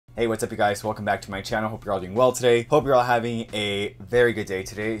Hey, what's up you guys? Welcome back to my channel. Hope you're all doing well today. Hope you're all having a very good day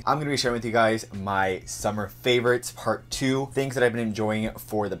today. I'm going to be sharing with you guys my summer favorites part 2, things that I've been enjoying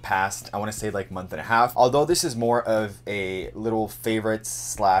for the past, I want to say like month and a half. Although this is more of a little favorites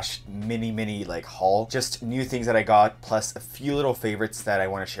slash mini like haul, just new things that I got plus a few little favorites that I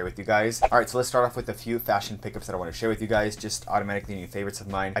want to share with you guys. All right, so let's start off with a few fashion pickups that I want to share with you guys, just automatically new favorites of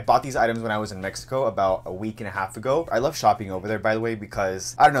mine. I bought these items when I was in Mexico about a week and a half ago. I love shopping over there, by the way,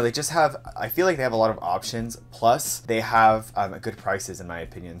 because I don't know, they just have, I feel like they have a lot of options, plus they have good prices in my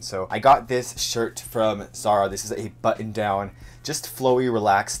opinion. So I got this shirt from Zara. This is a button down, just flowy,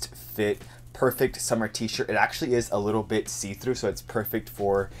 relaxed fit, perfect summer t-shirt. It actually is a little bit see-through, so it's perfect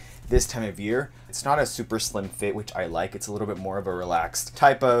for this time of year. It's not a super slim fit, which I like. It's a little bit more of a relaxed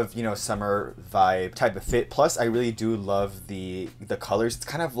type of, you know, summer vibe type of fit. Plus, I really do love the colors. It's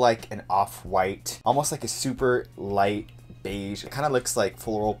kind of like an off-white, almost like a super light beige. It kind of looks like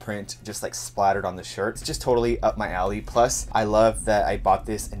floral print just like splattered on the shirt. It's just totally up my alley. Plus, I love that I bought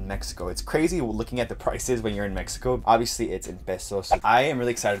this in Mexico. It's crazy looking at the prices when you're in Mexico. Obviously, it's in pesos. So I am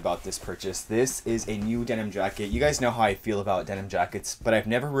really excited about this purchase. This is a new denim jacket. You guys know how I feel about denim jackets, but I've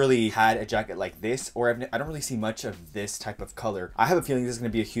never really had a jacket like this, or I don't really see much of this type of color. I have a feeling this is going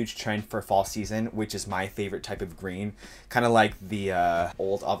to be a huge trend for fall season, which is my favorite type of green, kind of like the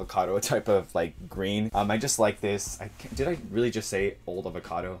old avocado type of like green. I just like this. Did I really just say old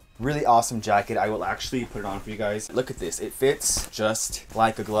avocado? Really awesome jacket. I will actually put it on for you guys. Look at this. It fits just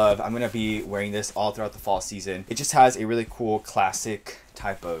like a glove. I'm gonna be wearing this all throughout the fall season. It just has a really cool classic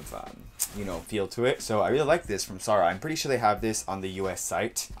type of you know, feel to it. So I really like this from Zara. I'm pretty sure they have this on the US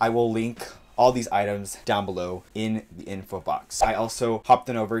site. I will link all these items down below in the info box. I also hopped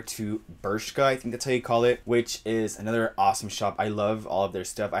on over to Bershka, I think that's how you call it, which is another awesome shop. I love all of their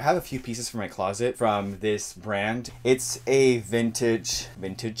stuff. I have a few pieces from my closet from this brand. It's a vintage,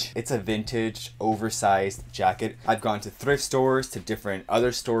 it's a vintage oversized jacket. I've gone to thrift stores, to different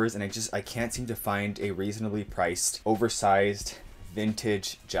other stores, and I can't seem to find a reasonably priced oversized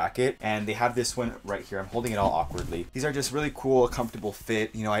vintage jacket, and they have this one right here. I'm holding it all awkwardly. These are just really cool, comfortable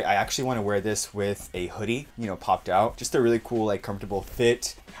fit. You know, I actually want to wear this with a hoodie, you know, popped out. Just a really cool, like, comfortable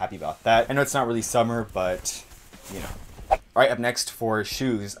fit. Happy about that. I know it's not really summer, but you know. All right, up next for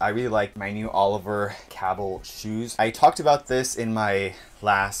shoes, I really like my new Oliver Cabell shoes. I talked about this in my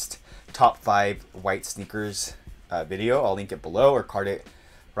last top 5 white sneakers video. I'll link it below or card it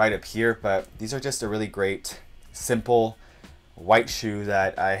right up here, but these are just a really great, simple white shoe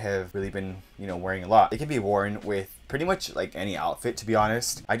that I have really been, you know, wearing a lot. It can be worn with pretty much like any outfit, to be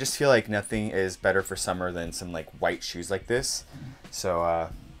honest. I just feel like nothing is better for summer than some like white shoes like this. So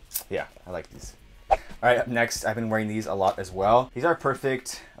yeah, I like these. All right, up next, I've been wearing these a lot as well. These are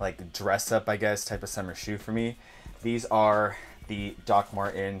perfect like dress up, I guess, type of summer shoe for me. These are the Doc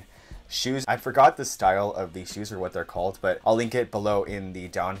Marten shoes. I forgot the style of these shoes or what they're called, but I'll link it below in the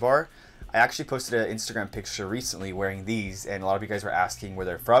down bar. I actually posted an Instagram picture recently wearing these, and a lot of you guys were asking where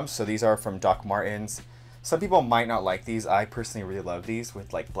they're from. So these are from Doc Martens. Some people might not like these. I personally really love these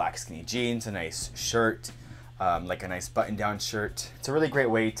with like black skinny jeans, a nice shirt, like a nice button-down shirt. It's a really great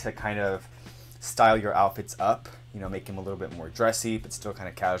way to kind of style your outfits up, you know, make them a little bit more dressy, but still kind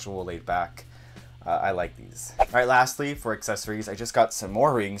of casual, laid back. I like these. All right, lastly, for accessories, I just got some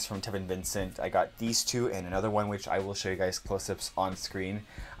more rings from Tevin Vincent. I got these two and another one, which I will show you guys close-ups on screen.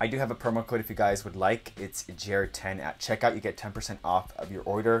 I do have a promo code if you guys would like. It's JairWoo10 at checkout. You get 10% off of your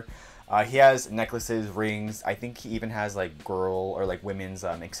order. He has necklaces, rings. I think he even has like girl or like women's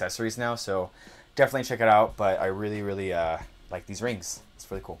accessories now. So definitely check it out. But I really like these rings. It's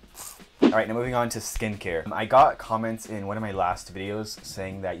really cool. All right, now moving on to skincare. I got comments in one of my last videos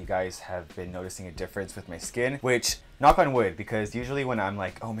saying that you guys have been noticing a difference with my skin, which, knock on wood, because usually when I'm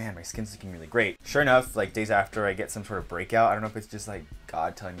like, oh man, my skin's looking really great, sure enough, like days after I get some sort of breakout. I don't know if it's just like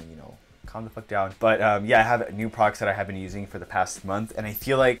God telling me, you know, calm the fuck down. But yeah, I have new products that I have been using for the past month, and I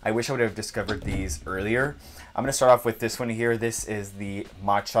feel like I wish I would have discovered these earlier. I'm gonna start off with this one here. This is the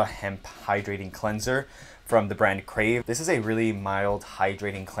Matcha Hemp Hydrating Cleanser from the brand Krave. This is a really mild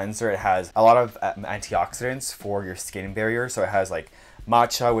hydrating cleanser. It has a lot of antioxidants for your skin barrier. So it has like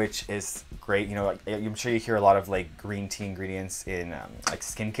matcha, which is great. You know, like, I'm sure you hear a lot of like green tea ingredients in like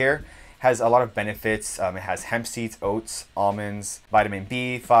skincare. Has a lot of benefits. It has hemp seeds, oats, almonds, vitamin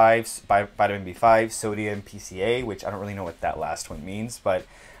B5, sodium, PCA, which I don't really know what that last one means, but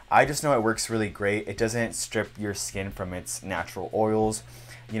I just know it works really great. It doesn't strip your skin from its natural oils.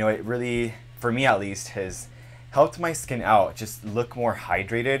 You know, it really, for me at least, has helped my skin out just look more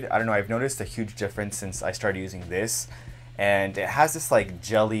hydrated. I don't know, I've noticed a huge difference since I started using this, and it has this like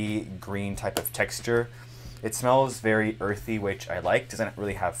jelly green type of texture, It smells very earthy, which I like. Doesn't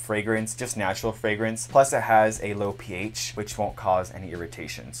really have fragrance, just natural fragrance. Plus it has a low pH, which won't cause any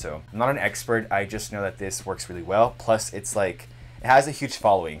irritation. So I'm not an expert, I just know that this works really well. Plus it's like, it has a huge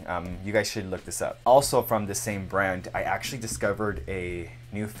following. You guys should look this up. Also from the same brand, I actually discovered a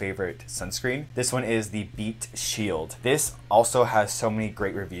new favorite sunscreen. This one is the Beet Shield. This also has so many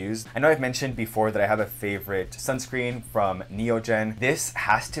great reviews. I know I've mentioned before that I have a favorite sunscreen from Neogen. This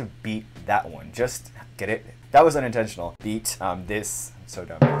has to beat that one. Just get it? That was unintentional. Beet this. So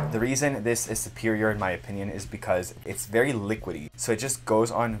dumb. The reason this is superior in my opinion is because it's very liquidy. So it just goes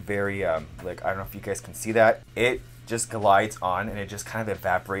on very, like, I don't know if you guys can see that. It just glides on and it just kind of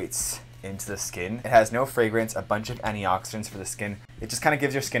evaporates into the skin. It has no fragrance, a bunch of antioxidants for the skin. It just kind of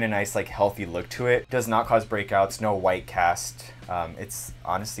gives your skin a nice, like, healthy look to it. Does not cause breakouts, no white cast. It's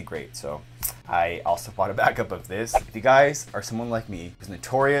honestly great. So I also bought a backup of this. If you guys are someone like me who's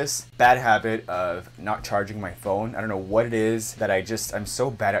notorious, bad habit of not charging my phone. I don't know what it is that I'm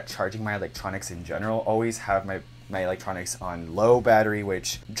so bad at charging my electronics in general. Always have my electronics on low battery,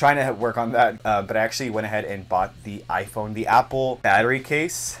 which I'm trying to work on that. But I actually went ahead and bought the iPhone, the Apple battery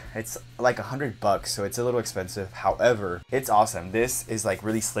case. It's like $100, so it's a little expensive. However, it's awesome. This is like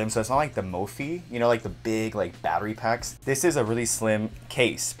really slim, so it's not like the Mophie, you know, like the big like battery packs. This is a really slim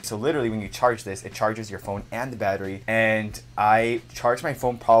case. So literally when you charge this, it charges your phone and the battery. And I charge my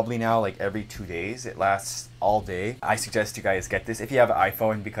phone probably now like every 2 days. It lasts all day. I suggest you guys get this if you have an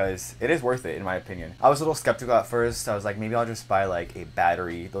iPhone because it is worth it in my opinion. I was a little skeptical at first. I was like, maybe I'll just buy like a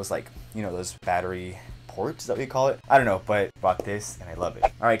battery, those like, you know, those battery ports, is that what you call it? I don't know, but bought this and I love it.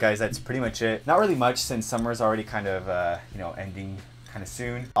 All right guys, that's pretty much it. Not really much since summer's already kind of, you know, ending kind of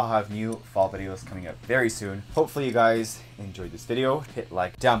soon. I'll have new fall videos coming up very soon. Hopefully you guys enjoyed this video. Hit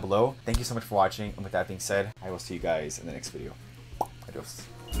like down below. Thank you so much for watching. And with that being said, I will see you guys in the next video. Adios.